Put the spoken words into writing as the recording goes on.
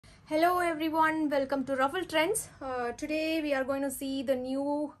Hello everyone, welcome to Ruffle Trends. Today we are going to see the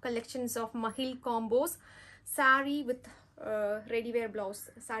new collections of Magil Combos, saree with ready wear blouse,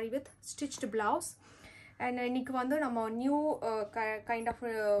 saree with stitched blouse. And இன்னைக்கு வந்து நம்ம new kind of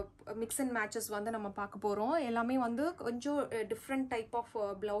mix and matches வந்து நம்ம பார்க்க போகிறோம். எல்லாமே வந்து கொஞ்சம் டிஃப்ரெண்ட் டைப் ஆஃப்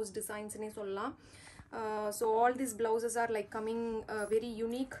பிளவுஸ் டிசைன்ஸ்னே சொல்லலாம். So all these blouses are like coming very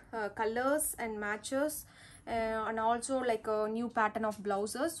unique colors and matches. And also like a new pattern of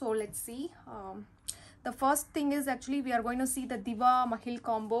blouses. So let's see. The first thing is actually we are going to see the Diva Magil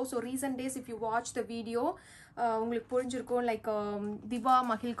combo. So recent days if you watch the video உங்களுக்கு புரிஞ்சிருக்கும் like Diva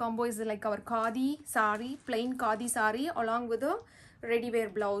Magil combo is like our khadi saree, plain khadi saree along with a ready wear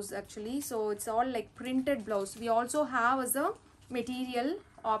blouse actually. So it's all like printed blouse. We also have as a material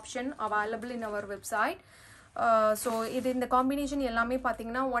option available in our website. So இது இந்த combination எல்லாமே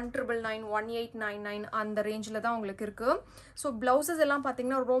பார்த்தீங்கன்னா 1999 1899 அந்த ரேஞ்சில் தான் உங்களுக்கு இருக்குது. So blouses எல்லாம்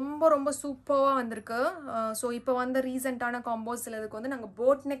பார்த்தீங்கன்னா ரொம்ப சூப்பராக வந்திருக்கு. ஸோ இப்போ வந்து ரீசெண்டான காம்போஸ் சிலதுக்கு வந்து நாங்கள்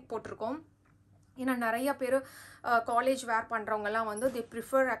போட் நெக் போட்டிருக்கோம். ஏன்னா நிறைய பேர் காலேஜ் வேர் பண்ணுறவங்கலாம் வந்து they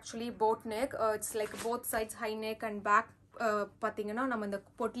prefer actually boat neck. It's like both sides high neck and back பார்த்தீங்கன்னா நம்ம இந்த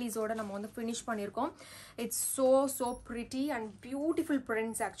பொட்லீஸோட நம்ம வந்து ஃபினிஷ் பண்ணியிருக்கோம். It's so pretty and beautiful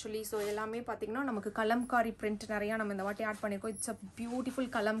prints actually. So எல்லாமே பார்த்தீங்கன்னா நமக்கு கலம்காரி பிரிண்ட் நிறையா நம்ம இந்த வாட்டி ஆட் பண்ணியிருக்கோம். It's a beautiful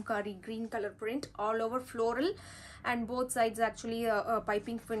Kalamkari green colour print all over floral and both sides actually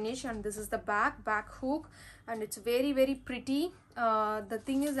piping finish, and this is the back hook, and it's very pretty. The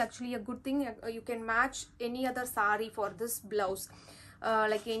thing is actually a good thing, you can match any other saree for this blouse.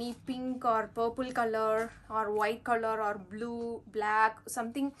 Like any pink or purple color or white color or blue, black,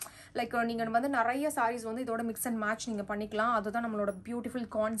 something like நீங்க வந்து நிறைய sarees வந்து இதோட mix and match நீங்க பண்ணிக்கலாம். அதுதான் நம்மளோட beautiful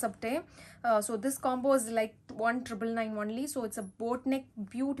concept. So this combo is like 1999 only. So it's a boat neck,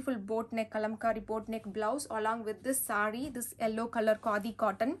 beautiful boat neck, kalamkari boat neck blouse along with this saree, this yellow color khadi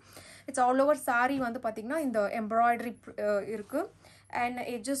cotton. It's all over saree வந்து பாத்தீங்கன்னா இந்த embroidery இருக்கு. And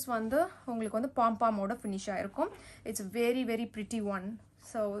edges வந்து உங்களுக்கு வந்து pom-pom ஓட finish ஆயிருக்கும். It's very pretty one.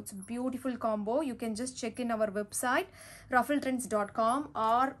 So it's a beautiful combo. You can just check in our website ruffletrends.com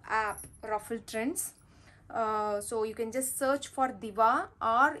or app Ruffle Trends. So you can just search for Diva,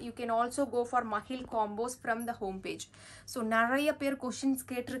 or you can also go for Magil Combos from the homepage. So நிறைய பேர் questions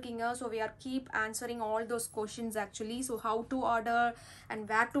கேட்டிருக்கீங்க. So we are keep answering all those questions actually. So how to order and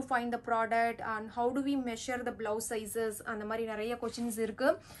where to find the product and how do we measure the blouse sizes அந்த மாதிரி நிறைய questions இருக்கு.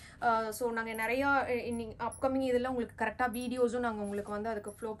 So நாங்கள் நிறையா upcoming இதில் உங்களுக்கு கரெக்டாக வீடியோஸும் நாங்கள் உங்களுக்கு வந்து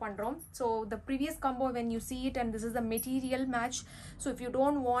அதுக்கு ஃப்ளோ பண்ணுறோம். So the previous combo when you see it and this is the material match. So if you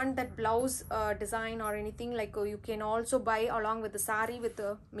don't want that blouse design or anything, like you can also buy along with the saree with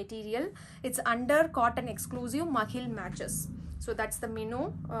the material. It's under cotton exclusive Magil matches. So that's the menu.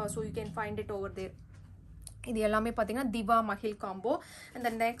 So you can find it over there. இது எல்லாமே பார்த்தீங்கன்னா Diva Magil combo. And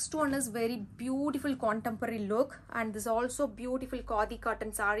the next one is very beautiful contemporary look, and this also beautiful khadi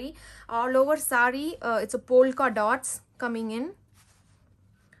cotton saree all over saree. It's a polka dots coming in,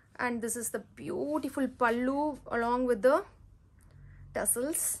 and this is the beautiful pallu along with the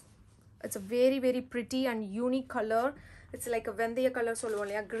tassels. It's a very pretty and unique color. It's like a vendaya color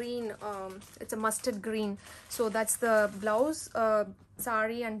solluvaanga, green. It's a mustard green. So that's the blouse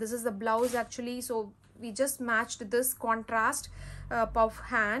saree, and this is the blouse actually. So we just matched this contrast puff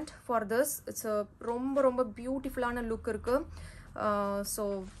hand for this. It's a ரொம்ப beautiful ஆன look இருக்கு. So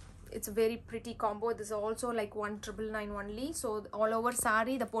it's a very pretty combo. This is also like 1999 only. So all over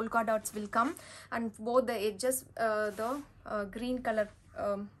saree the polka dots will come, and both the edges the green color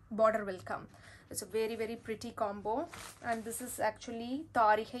border will come. It's a very pretty combo, and this is actually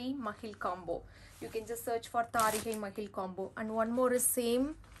Tarihai Magil combo. You can just search for Tarihai Magil combo. And one more is same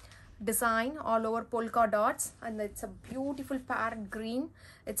design all over polka dots, and it's a beautiful parrot green.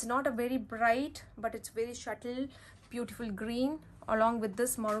 It's not a very bright, but it's very subtle beautiful green along with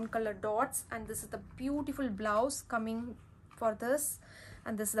this maroon color dots. And this is the beautiful blouse coming for this,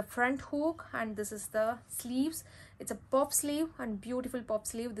 and this is the front hook, and this is the sleeves. It's a puff sleeve and beautiful puff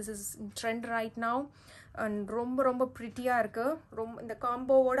sleeve. This is in trend right now, and ரொம்ப pretty-ஆ இருக்கு. இந்த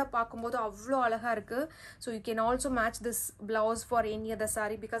காம்போவோட பார்க்கும்போது அவ்வளோ அழகா இருக்கு. So you can also match this blouse for any other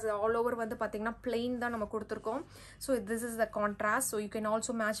saree, because all over வந்து பார்த்தீங்கன்னா plain தான் நம்ம கொடுத்துருக்கோம். So this is the contrast. So you can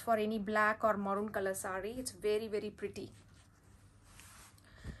also match for any black or maroon color saree. It's very pretty.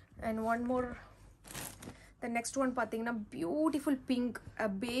 And one more, the next one பார்த்தீங்கன்னா beautiful pink,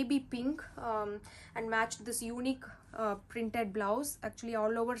 a baby pink, and matched this unique printed blouse. Actually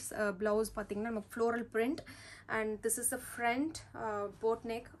all over blouse பார்த்தீங்கன்னா floral print, and this is the front boat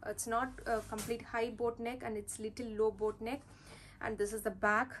neck. It's not complete high boat neck, and it's little low boat neck, and this is the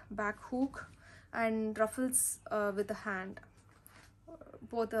back hook and ruffles with the hand.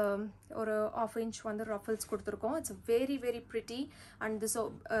 both or half inch வந்து ruffles கொடுத்திருக்கோம். It's very very pretty, and this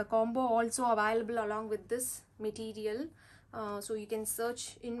combo also available along with this material. So you can search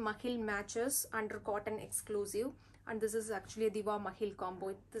in Magil matches under cotton exclusive, and this is actually a Diva Magil combo.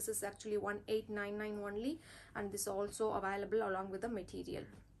 This is actually 1899 only, and this also available along with the material.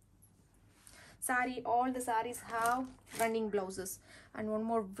 Saree, all the sarees have running blouses. And one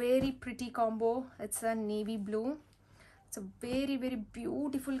more very pretty combo, it's a navy blue. It's a very very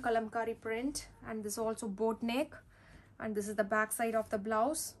beautiful kalamkari print, and this also boat neck, and this is the back side of the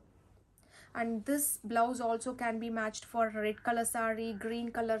blouse. And this blouse also can be matched for red color saree, green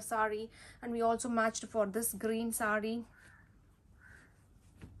color saree, and we also matched for this green saree.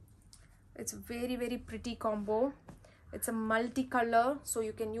 It's very very pretty combo. It's a multicolor, so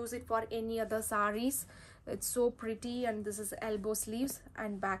you can use it for any other sarees. It's so pretty, and this is elbow sleeves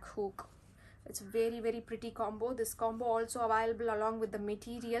and back hook. It's very very pretty combo. This combo also available along with the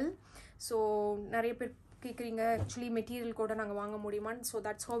material. So நிறைய பேர் கேக்குறீங்க actually material கூட நாங்க வாங்க முடியுமா, so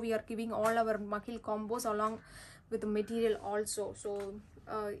that's how we are giving all our Magil combos along with the material also. So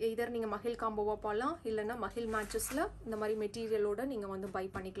either நீங்க Magil combo-வா போலாம், இல்லனா Magil matchesல இந்த மாதிரி material ஓட நீங்க வந்து buy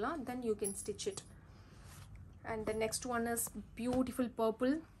பண்ணிக்கலாம், then you can stitch it. And the next one is beautiful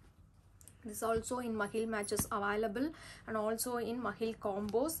purple. This also in Magil matches available, and also in Magil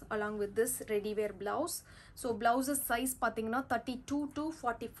combos along with this ready wear blouse. So blouses size pathina 32 to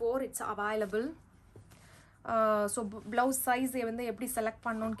 44 it's available. So blouse size வந்து எப்படி select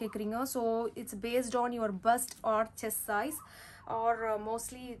பண்ணனும்னு கேக்குறீங்க. So it's based on your bust or chest size, or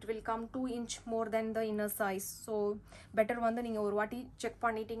mostly it will come 2 inch more than the inner size. So better வந்து நீங்க ஒரு வாட்டி check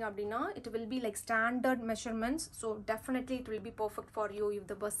பண்ணிட்டீங்க அப்படினா it will be like standard measurements, so definitely it will be perfect for you if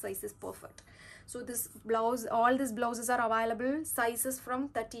the bust size is perfect. So this blouse, all these blouses are available sizes from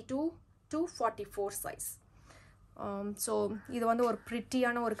 32 to 44 size. So இது வந்து ஒரு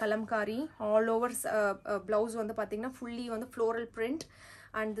prettyயான ஒரு kalamkari all over blouse வந்து பாத்தீங்கன்னா fully வந்து floral print,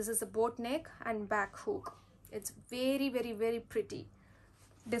 and this is a boat neck and back hook. It's very very very pretty.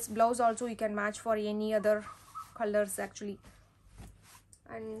 This blouse also you can match for any other colors actually.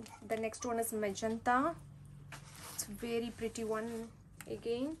 And the next one is magenta. It's a very pretty one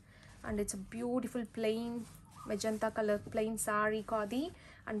again, and it's a beautiful plain magenta color plain saree khadi,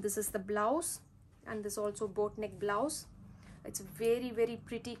 and this is the blouse, and this also boat neck blouse. It's a very very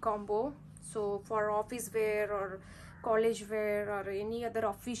pretty combo. So for office wear or college wear or any other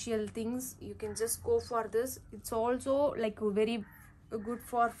official things, you can just go for this. It's also like very good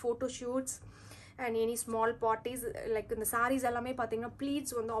for photo shoots and any small parties. Like in the sarees எல்லாமே பாத்தீங்கன்னா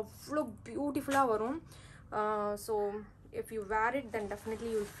pleats வந்து அவ்ளோ பியூட்டிஃபுல்லா வரும். So if you wear it, then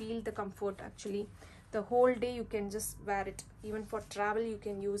definitely you will feel the comfort actually. The whole day you can just wear it. Even for travel you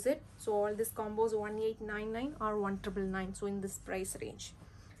can use it. So all these combos 1899 or 1999, so in this price range.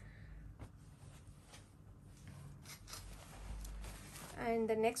 And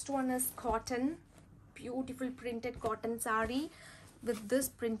the next one is cotton, beautiful printed cotton saree with this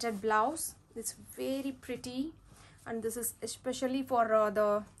printed blouse. It's very pretty, and this is especially for the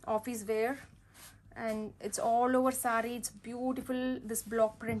office wear, and it's all over saree. It's beautiful. This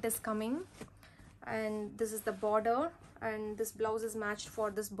block print is coming, and this is the border, and this blouse is matched for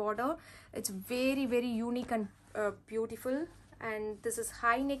this border. It's very very unique and beautiful. And this is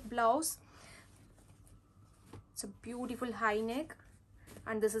high neck blouse. It's a beautiful high neck,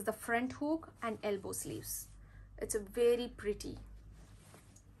 and this is the front hook and elbow sleeves. It's a very pretty.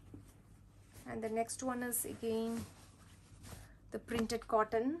 And the next one is again the printed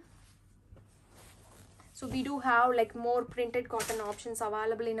cotton. So we do have like more printed cotton options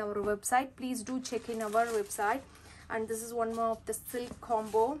available in our website. Please do check in our website. And this is one more of the silk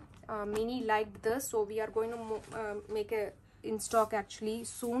combo. Many liked this, so we are going to make a in stock actually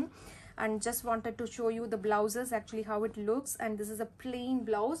soon. And just wanted to show you the blouses actually how it looks. And this is a plain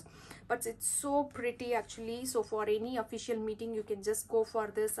blouse, but it's so pretty actually. So for any official meeting you can just go for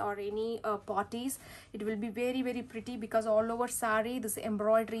this, or any parties. It will be very very pretty because all over saree this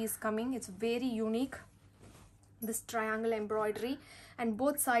embroidery is coming. It's very unique, this triangle embroidery, and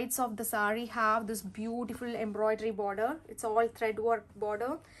both sides of the saree have this beautiful embroidery border. It's all thread work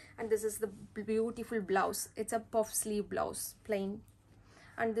border, and this is the beautiful blouse. It's a puff sleeve blouse, plain.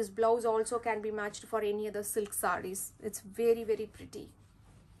 And this blouse also can be matched for any other silk sarees. It's very very pretty.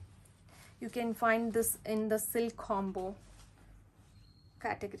 You can find this in the silk combo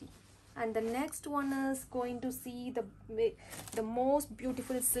category. And the next one is going to see the most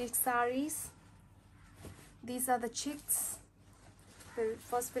beautiful silk sarees. These are the chicks.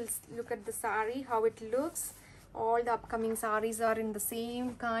 First we'll look at the saree how it looks. All the upcoming sarees are in the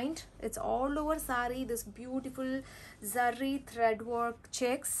same kind. It's all over saree, this beautiful zari thread work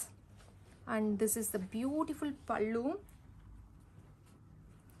checks, and this is the beautiful pallu.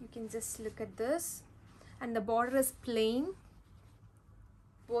 You can just look at this, and the border is plain.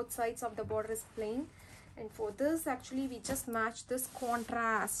 Both sides of the border is plain. And for this, actually we just match this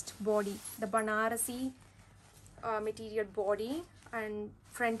contrast body, the Banarasi material body, and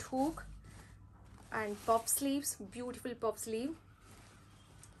front hook and puff sleeves, beautiful puff sleeve.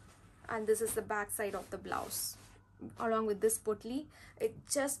 And this is the back side of the blouse along with this putli.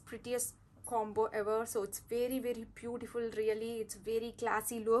 It's just prettiest combo ever. So it's very beautiful, really. It's very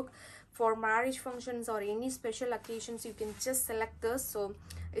classy look. For marriage functions or any special occasions, you can just select this. So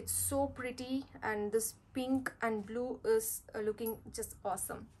it's so pretty, and this pink and blue is looking just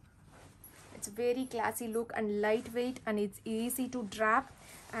awesome. It's very classy look and lightweight, and it's easy to drap,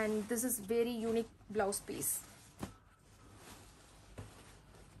 and this is very unique blouse piece.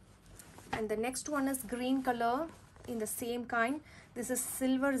 And the next one is green color in the same kind. This is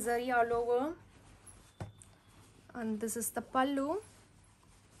silver zari all over, and this is the pallu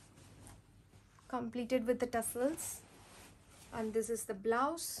completed with the tassels, and this is the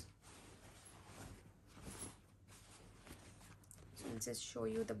blouse. So I'll just show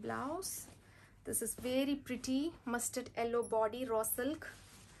you the blouse. This is very pretty mustard yellow body, raw silk,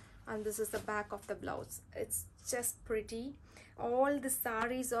 and this is the back of the blouse. It's just pretty. All the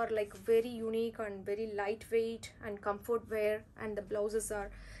sarees are like very unique and very lightweight and comfort wear, and the blouses are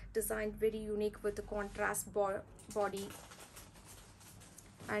designed very unique with the contrast body,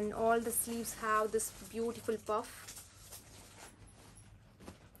 and all the sleeves have this beautiful puff.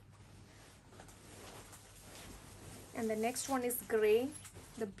 And the next one is gray,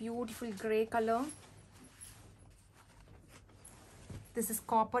 the beautiful gray color. This is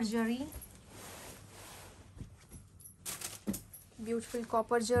copper zari, beautiful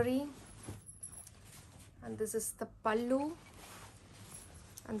copper zari, and this is the pallu,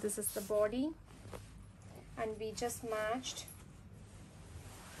 and this is the body, and we just matched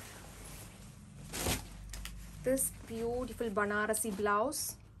this beautiful Banarasi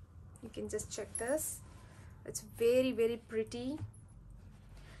blouse. You can just check this. It's very pretty,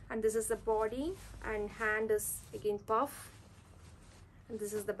 and this is the body, and hand is again puff, and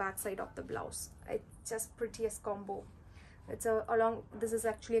this is the back side of the blouse. It's just prettiest combo. It's this is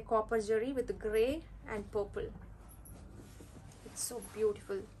actually a copper zari with gray and purple. It's so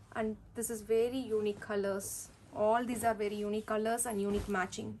beautiful, and this is very unique colors. All these are very unique colors and unique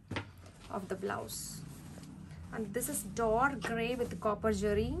matching of the blouse. And this is dark gray with the copper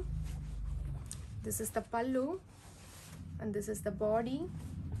zari. This is the pallu, and this is the body,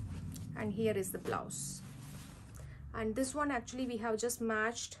 and here is the blouse. And this one actually we have just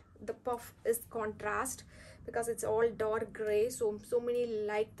matched. The puff is contrast because it's all dark gray, so many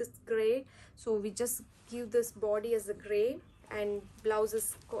like this gray, so we just give this body as a gray, and blouse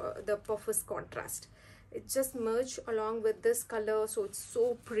is the puff is contrast. It just merged along with this color, so it's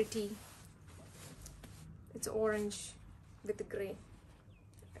so pretty. It's orange with the gray,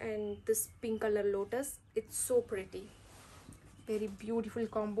 and this pink color lotus. It's so pretty, very beautiful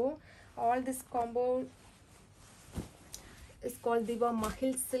combo. All this combo is called Diva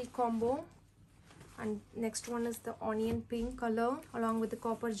Magil silk combo, and next one is the onion pink color along with the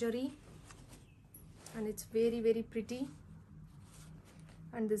copper zari, and it's very pretty.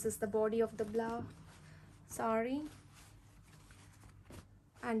 And this is the body of the saree,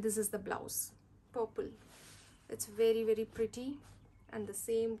 and this is the blouse, purple. It's very pretty, and the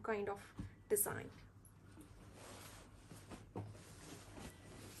same kind of design.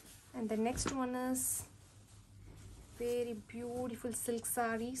 And the next one is very beautiful silk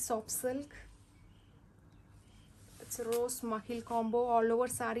saree, soft silk. It's a rose Magil combo all over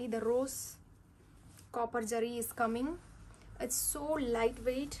saree. The rose copper zari is coming. It's so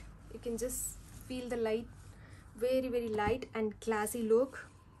lightweight. You can just feel the light, very light and classy look.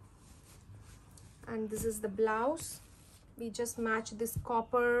 And this is the blouse. We just match this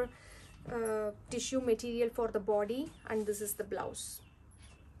copper tissue material for the body, and this is the blouse.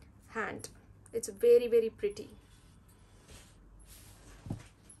 Hand. It's very pretty.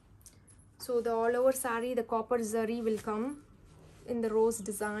 So the all over saree, the copper zari will come in the rose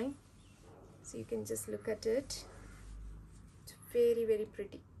design. So you can just look at it. It's very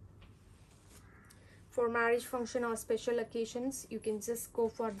pretty. For marriage function or special occasions, you can just go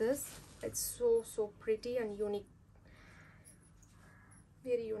for this. It's so pretty and unique.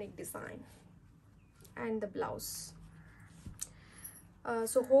 Very unique design. And the blouse.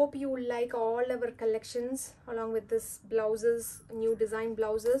 So hope you like all our collections along with this blouses, new design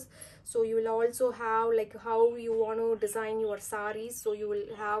blouses. So you will also have like how you want to design your sarees, so you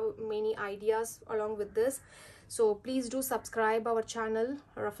will have many ideas along with this. So please do subscribe our channel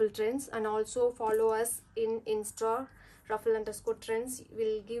Ruffle Trends, and also follow us in Insta ruffle_trends.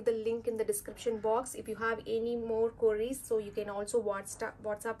 We'll give the link in the description box. If you have any more queries, so you can also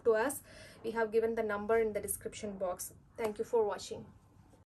WhatsApp to us. We have given the number in the description box. Thank you for watching.